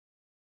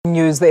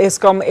News. The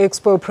Eskom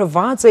Expo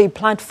provides a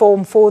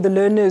platform for the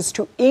learners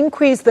to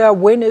increase their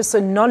awareness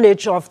and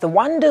knowledge of the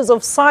wonders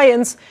of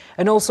science,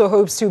 and also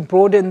hopes to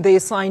broaden their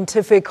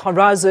scientific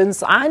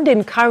horizons and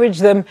encourage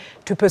them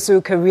to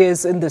pursue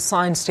careers in the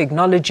science,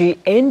 technology,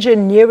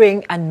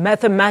 engineering and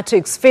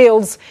mathematics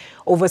fields.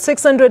 Over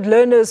 600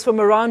 learners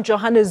from around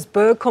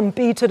Johannesburg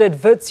competed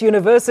at Wits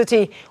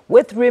University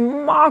with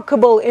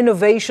remarkable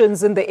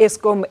innovations in the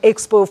Eskom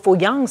Expo for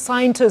Young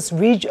Scientists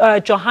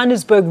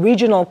Johannesburg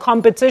regional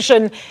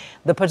competition.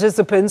 The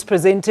participants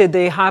presented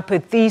their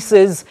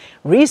hypotheses,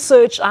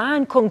 research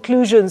and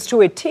conclusions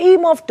to a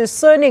team of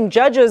discerning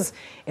judges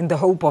in the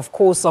hope, of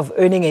course, of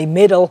earning a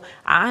medal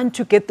and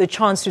to get the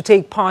chance to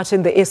take part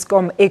in the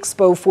Eskom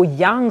Expo for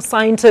Young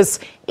Scientists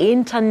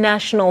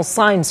International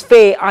Science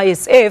Fair,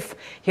 ISF,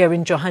 here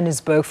in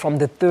Johannesburg from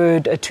the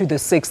 3rd to the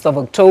 6th of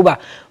October.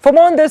 For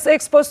more on this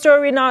Expo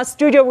story in our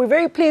studio, we're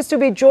very pleased to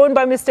be joined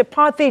by Mr.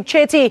 Parthy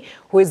Chetty,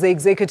 who is the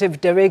Executive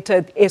Director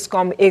at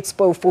Eskom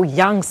Expo for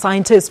Young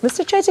Scientists.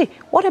 Mr. Chetty,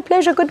 what a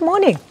pleasure. Good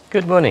morning.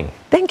 Good morning.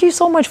 Thank you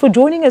so much for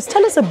joining us.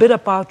 Tell us a bit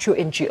about your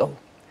NGO.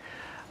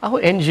 Our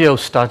NGO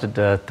started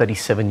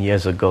 37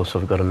 years ago, so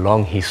we've got a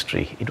long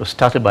history. It was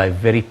started by a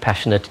very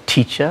passionate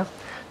teacher,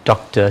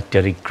 Dr.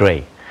 Derek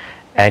Gray.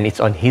 And it's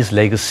on his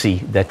legacy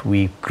that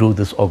we grew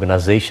this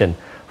organization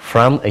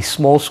from a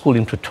small school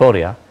in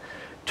Pretoria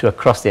to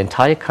across the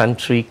entire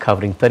country,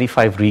 covering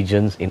 35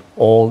 regions in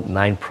all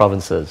 9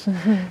 provinces,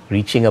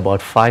 reaching about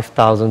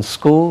 5,000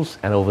 schools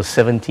and over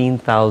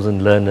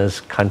 17,000 learners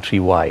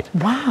countrywide.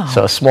 Wow.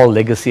 So a small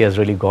legacy has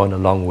really gone a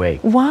long way.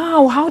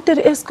 Wow. How did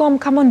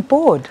Eskom come on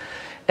board?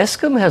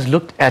 Eskom has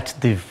looked at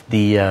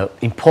the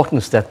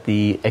importance that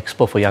the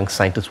Expo for Young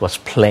Scientists was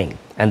playing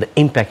and the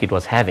impact it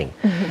was having.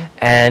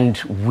 And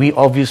we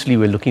obviously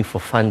were looking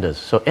for funders.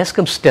 So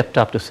Eskom stepped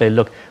up to say,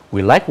 look,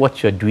 we like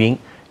what you're doing.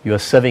 You are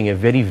serving a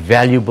very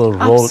valuable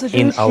role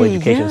in our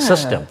education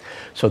system.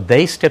 So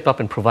they stepped up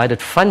and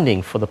provided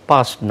funding for the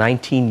past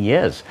 19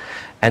 years.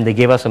 And they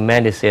gave us a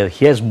mandate to say,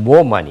 here's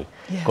more money.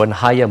 Go and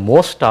hire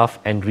more staff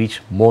and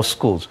reach more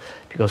schools,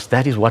 because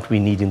that is what we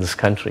need in this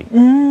country.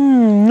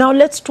 Now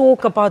let's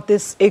talk about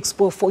this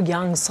Expo for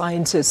Young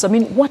Scientists. I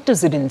mean, what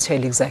does it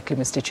entail exactly,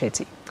 Mr.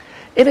 Chetty?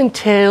 It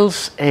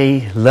entails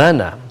a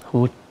learner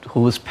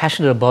who is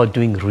passionate about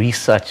doing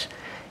research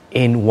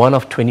in one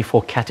of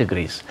 24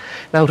 categories.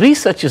 Now,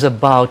 research is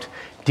about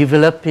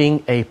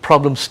developing a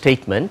problem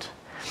statement,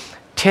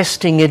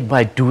 testing it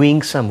by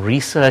doing some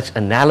research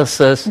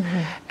analysis,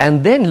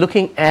 and then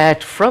looking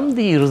at, from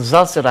the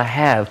results that I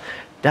have,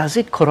 does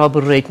it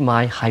corroborate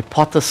my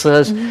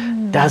hypothesis?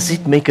 Does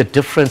it make a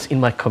difference in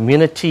my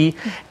community?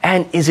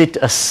 And is it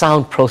a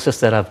sound process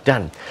that I've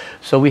done?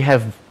 So we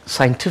have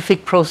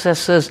scientific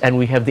processes and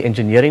we have the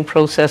engineering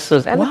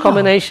processes and the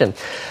combination.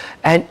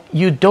 And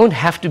you don't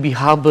have to be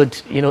harbored,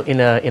 you know,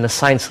 in a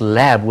science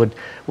lab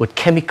with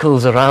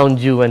chemicals around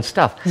you and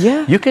stuff.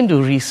 You can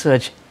do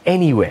research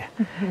anywhere.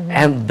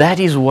 And that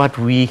is what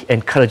we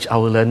encourage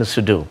our learners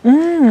to do.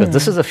 Because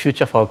this is the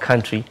future of our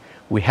country.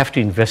 We have to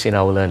invest in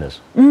our learners.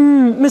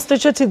 Mr.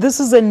 Chetty, this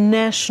is a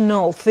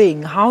national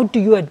thing. How do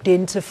you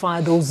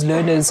identify those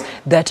learners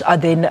that are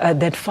then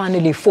that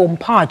finally form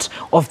part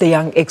of the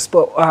Young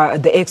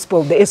Expo, the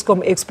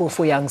Eskom Expo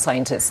for Young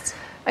Scientists?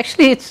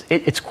 Actually,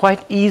 it's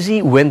quite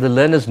easy when the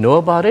learners know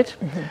about it,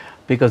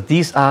 because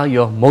these are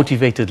your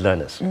motivated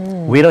learners.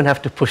 We don't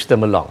have to push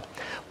them along.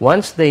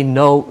 Once they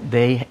know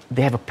they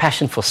have a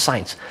passion for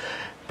science,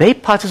 they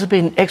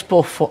participate in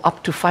Expo for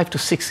up to 5 to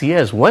 6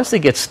 years. Once they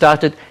get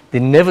started, they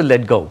never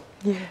let go.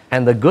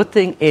 And the good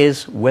thing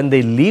is, when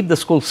they leave the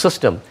school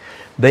system,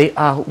 they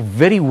are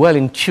very well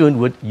in tune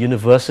with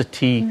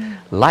university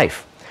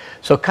life.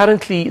 So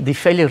currently, the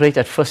failure rate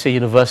at first-year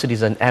university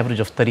is an average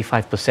of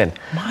 35%.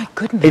 My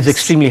goodness. It's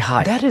extremely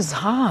high. That is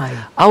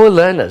high. Our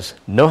learners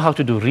know how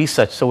to do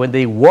research. So when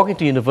they walk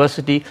into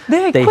university,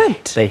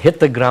 they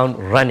hit the ground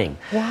running.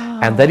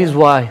 And that is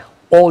why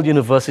all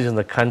universities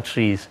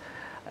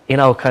in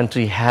our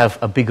country have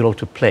a big role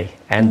to play,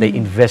 and they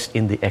invest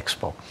in the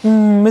Expo.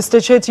 Mr.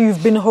 Chetty,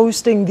 you've been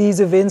hosting these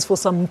events for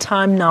some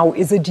time now.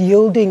 Is it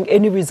yielding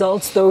any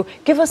results, though?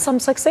 Give us some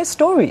success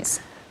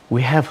stories.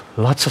 We have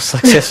lots of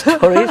success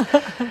stories.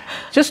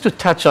 Just to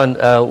touch on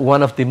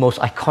one of the most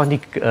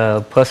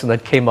iconic person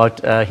that came out,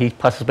 he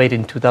participated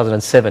in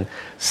 2007,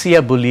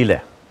 Sia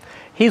Bulile.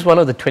 He's one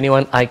of the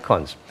 21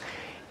 icons.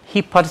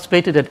 He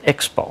participated at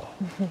Expo.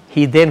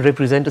 He then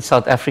represented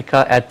South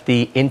Africa at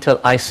the Intel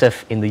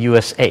ISF in the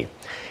USA.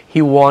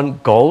 He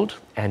won gold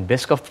and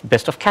best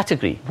of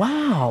category.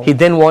 Wow. He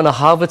then won a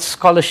Harvard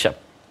scholarship.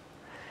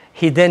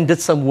 He then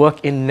did some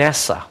work in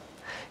NASA.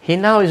 He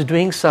now is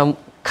doing some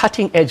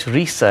cutting-edge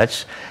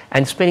research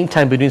and spending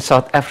time between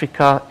South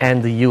Africa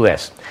and the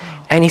US.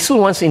 And he still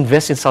wants to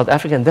invest in South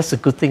Africa, and that's the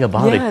good thing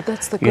about it. Yeah,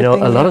 that's the good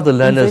thing. A lot of the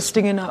learners,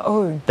 investing in our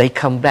own, they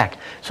come back.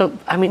 So,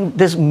 I mean,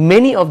 there's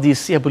many of these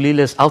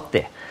Siabulilas out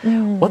there.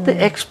 What the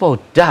Expo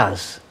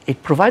does,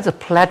 it provides a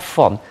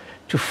platform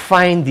to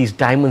find these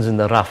diamonds in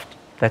the rough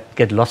that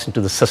get lost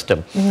into the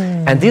system.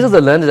 And these are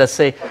the learners that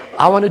say,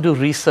 I want to do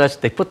research.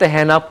 They put their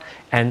hand up,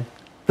 and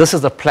This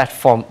is the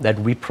platform that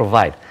we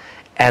provide.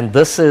 And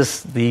this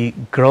is the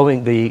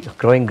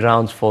growing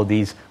grounds for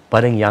these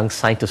budding young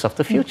scientists of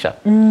the future.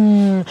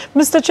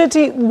 Mr.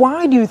 Chetty,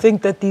 why do you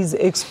think that these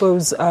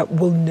expos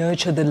will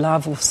nurture the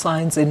love of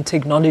science and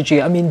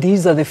technology? I mean,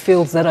 these are the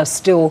fields that are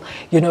still,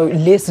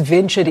 less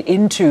ventured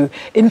into.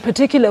 In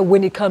particular,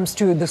 when it comes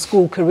to the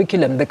school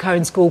curriculum, the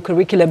current school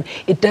curriculum,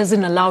 it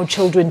doesn't allow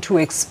children to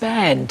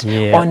expand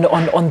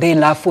on their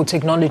love for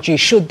technology,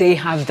 should they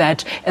have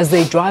that as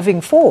their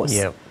driving force.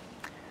 Yeah.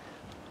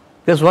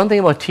 There's one thing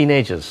about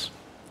teenagers.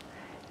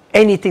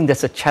 Anything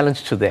that's a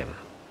challenge to them,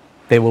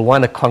 they will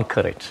want to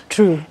conquer it.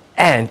 True.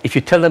 And if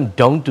you tell them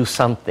don't do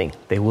something,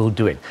 they will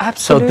do it.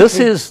 Absolutely.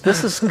 So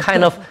this is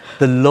kind of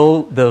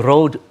the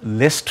road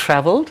less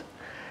traveled,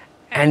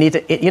 and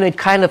it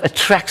kind of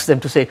attracts them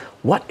to say,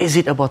 what is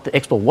it about the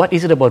expo? What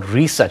is it about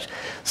research?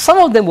 Some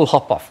of them will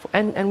hop off,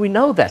 and we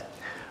know that.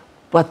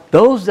 But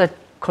those that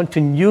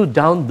continue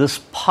down this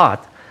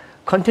path,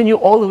 continue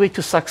all the way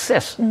to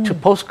success, to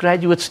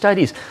postgraduate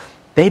studies.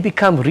 They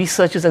become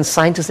researchers and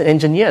scientists and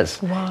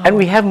engineers. Wow. And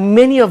we have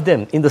many of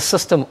them in the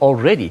system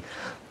already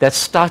that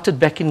started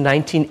back in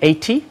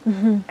 1980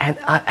 and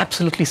are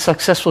absolutely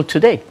successful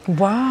today.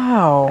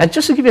 Wow. And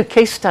just to give you a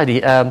case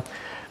study,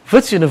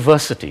 Wits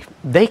University,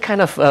 they kind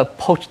of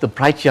poach the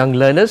bright young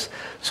learners.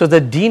 So the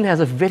dean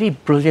has a very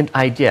brilliant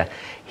idea.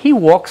 He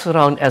walks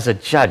around as a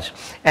judge,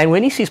 and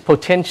when he sees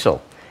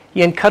potential,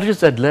 he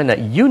encourages that learner,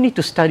 you need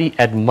to study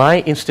at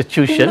my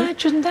institution.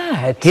 Imagine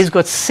that. He's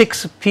got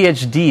 6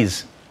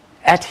 PhDs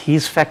at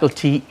his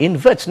faculty in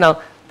Wits.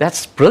 Now,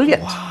 that's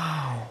brilliant.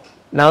 Wow.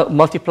 Now,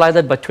 multiply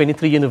that by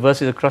 23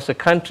 universities across the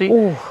country.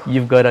 Ooh.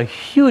 You've got a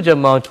huge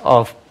amount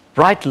of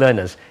bright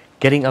learners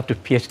getting up to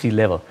PhD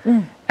level.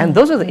 And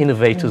those are the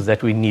innovators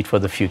that we need for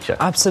the future.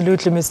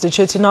 Absolutely, Mr.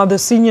 Chetty. Now, the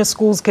senior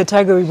schools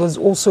category was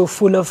also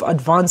full of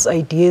advanced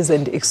ideas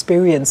and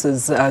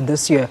experiences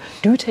this year.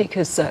 Do take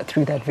us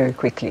through that very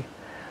quickly.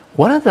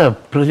 One of the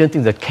brilliant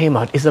things that came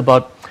out is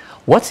about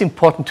what's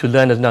important to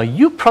learners. Now,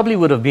 you probably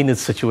would have been in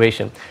this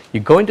situation.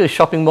 You go into a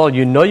shopping mall,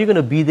 you know you're going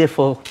to be there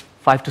for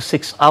 5 to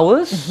 6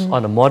 hours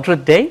on a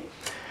moderate day,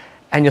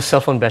 and your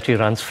cell phone battery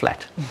runs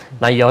flat.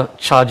 Now, your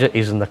charger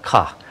is in the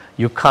car.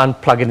 You can't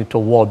plug it into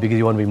a wall because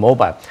you want to be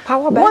mobile.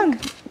 Power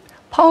bank?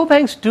 Power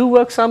banks do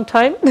work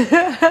sometime,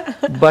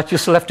 but you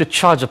still have to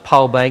charge a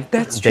power bank.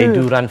 That's They true.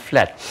 do run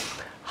flat.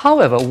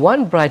 However,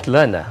 one bright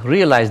learner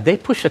realized they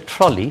push a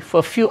trolley for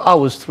a few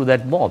hours through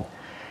that mall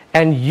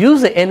and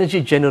use the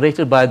energy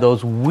generated by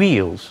those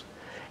wheels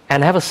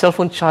and have a cell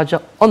phone charger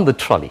on the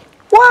trolley.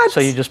 What? So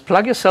you just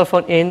plug your cell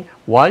phone in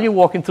while you're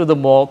walking through the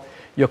mall,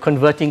 you're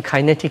converting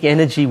kinetic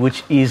energy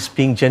which is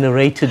being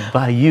generated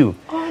by you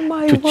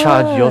to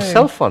charge your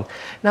cell phone.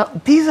 Now,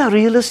 these are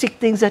realistic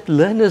things that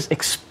learners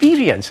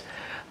experience.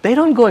 They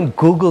don't go and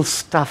Google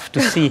stuff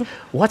to see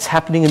what's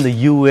happening in the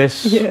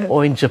US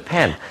or in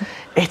Japan.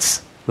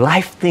 It's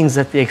life things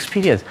that they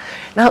experience.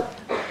 Now,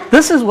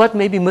 this is what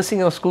may be missing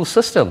in our school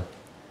system.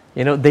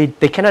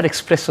 They cannot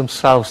express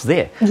themselves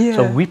there.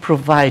 So we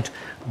provide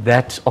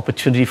that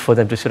opportunity for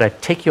them to say,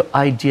 right, take your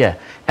idea,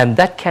 and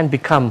that can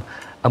become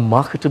a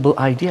marketable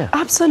idea.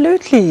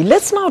 Absolutely.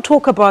 Let's now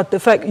talk about the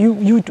fact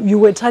you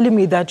were telling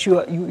me that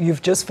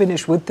you've just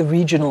finished with the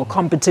regional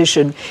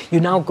competition.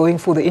 You're now going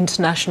for the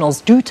internationals.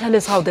 Do tell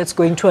us how that's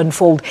going to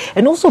unfold,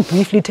 and also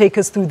briefly take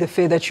us through the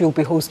fair that you'll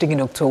be hosting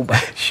in October.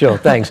 Sure,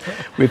 thanks.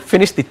 We've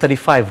finished the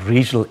 35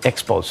 regional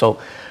expos. So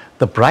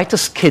the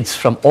brightest kids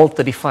from all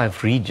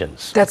 35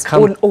 regions. That's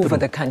all over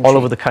the country? All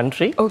over the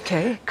country.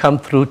 Okay. Come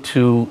through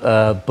to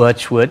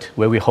Birchwood,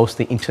 where we host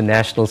the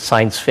International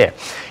Science Fair.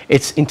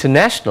 It's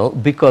international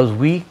because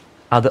we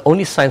are the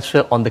only science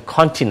fair on the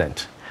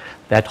continent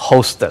that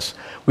hosts this.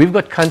 We've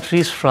got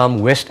countries from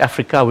West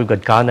Africa, we've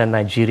got Ghana and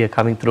Nigeria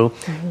coming through.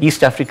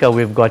 East Africa,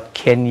 we've got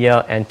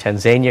Kenya and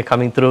Tanzania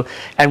coming through.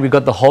 And we've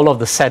got the whole of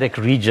the SADC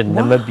region,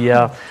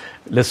 Namibia,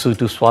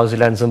 Lesotho,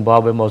 Swaziland,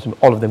 Zimbabwe,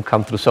 Mozambique, all of them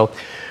come through. So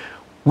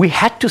we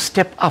had to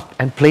step up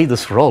and play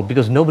this role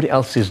because nobody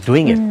else is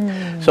doing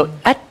it. So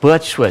at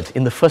Birchwood,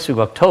 in the first week of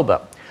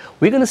October,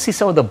 we're going to see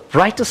some of the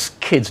brightest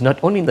kids,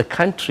 not only in the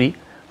country,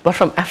 but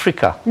from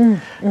Africa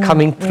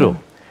coming through.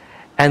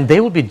 And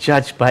they will be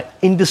judged by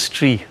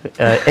industry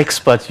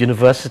experts,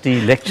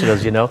 university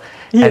lecturers,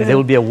 and they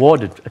will be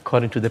awarded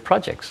according to their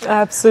projects.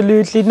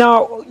 Absolutely.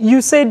 Now,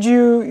 you said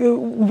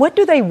what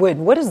do they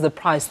win? What is the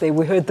prize?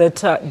 We heard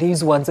that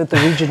these ones at the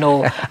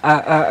regional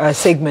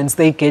segments,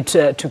 they get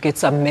to get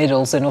some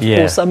medals and, of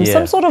course,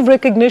 some sort of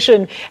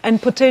recognition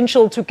and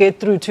potential to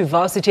get through to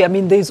varsity. I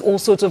mean, there's all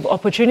sorts of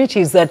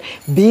opportunities that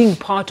being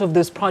part of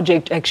this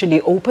project actually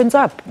opens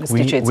up,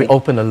 Mr. Chetty. We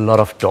open a lot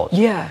of doors.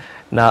 Yeah.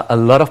 Now, a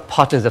lot of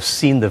partners have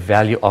seen the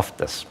value of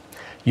this.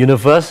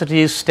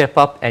 Universities step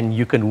up and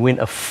you can win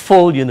a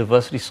full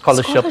university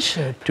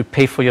scholarship to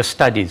pay for your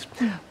studies.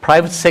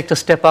 Private sector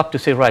step up to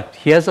say, right,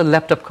 here's a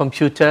laptop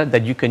computer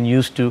that you can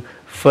use to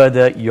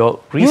further your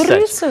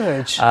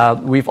research.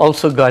 We've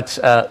also got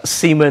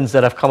Siemens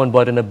that have come on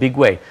board in a big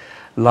way.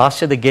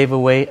 Last year they gave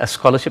away a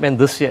scholarship, and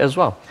this year as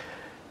well,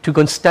 to go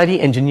and study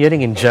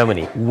engineering in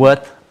Germany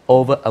worth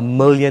over R1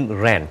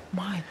 million.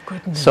 My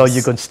goodness. So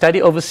you can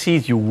study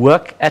overseas, you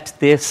work at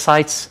their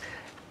sites,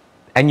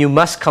 and you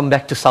must come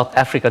back to South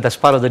Africa. That's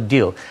part of the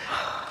deal.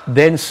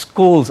 Then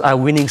schools are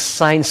winning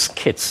science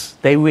kits.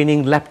 They're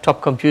winning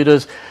laptop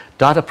computers,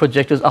 data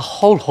projectors, a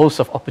whole host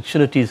of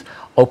opportunities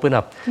open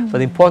up. But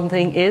the important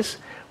thing is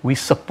we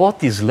support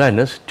these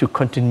learners to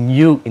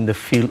continue in the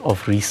field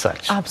of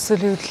research.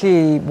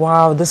 Absolutely.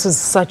 Wow, this is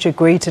such a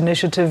great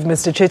initiative,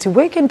 Mr. Chetty.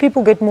 Where can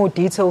people get more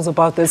details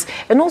about this?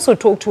 And also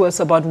talk to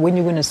us about when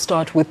you're going to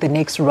start with the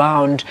next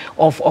round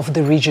of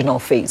the regional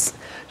phase.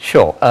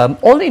 Sure.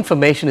 All the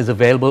information is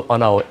available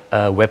on our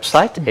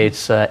website.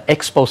 It's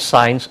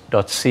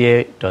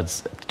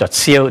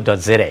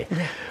exposcience.co.za.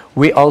 Yeah.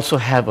 We also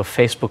have a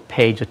Facebook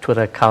page, a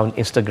Twitter account,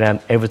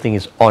 Instagram. Everything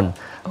is on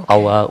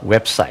our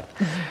website.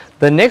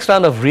 The next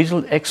round of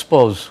regional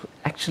expos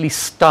actually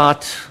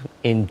start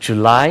in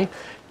July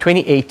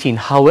 2018.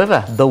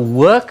 However, the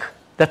work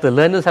that the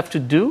learners have to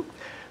do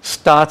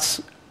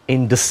starts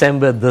in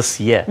December this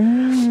year.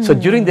 So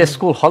during their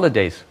school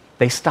holidays,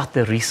 they start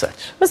their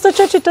research. Mr.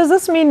 Chetty, does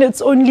this mean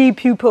it's only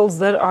pupils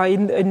that are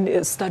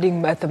in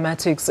studying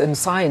mathematics and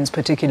science,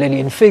 particularly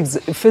in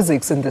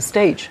physics in this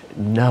stage?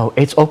 No,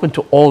 it's open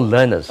to all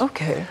learners.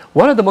 Okay.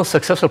 One of the most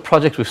successful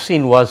projects we've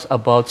seen was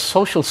about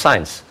social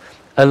science.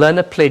 A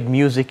learner played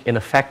music in a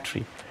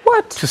factory.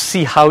 What? To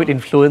see how it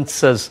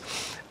influences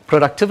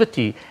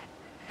productivity.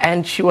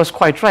 And she was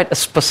quite right. A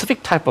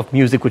specific type of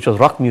music, which was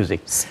rock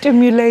music,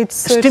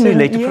 stimulates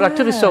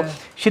productivity. So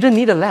she didn't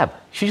need a lab.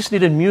 She just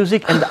needed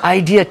music and the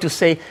idea to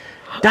say,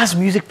 does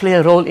music play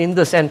a role in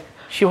this? And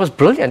she was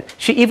brilliant.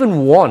 She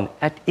even won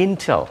at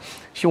Intel.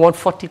 She won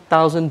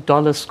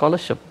 $40,000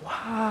 scholarship.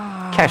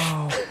 Wow. Cash.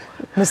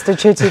 Mr.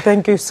 Chetty,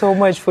 thank you so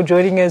much for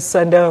joining us,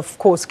 and of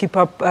course keep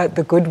up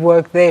the good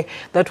work there.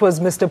 That was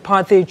Mr.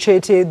 Parthy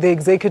Chetty, the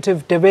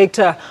Executive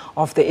Director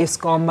of the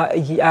Eskom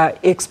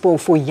Expo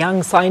for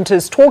Young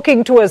Scientists,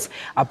 talking to us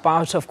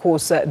about, of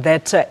course,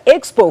 that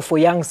Expo for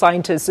Young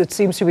Scientists. It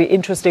seems to be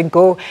interesting.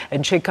 Go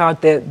and check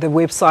out the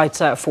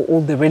website for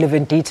all the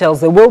relevant details.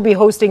 They will be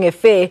hosting a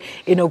fair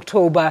in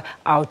October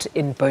out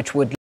in Birchwood.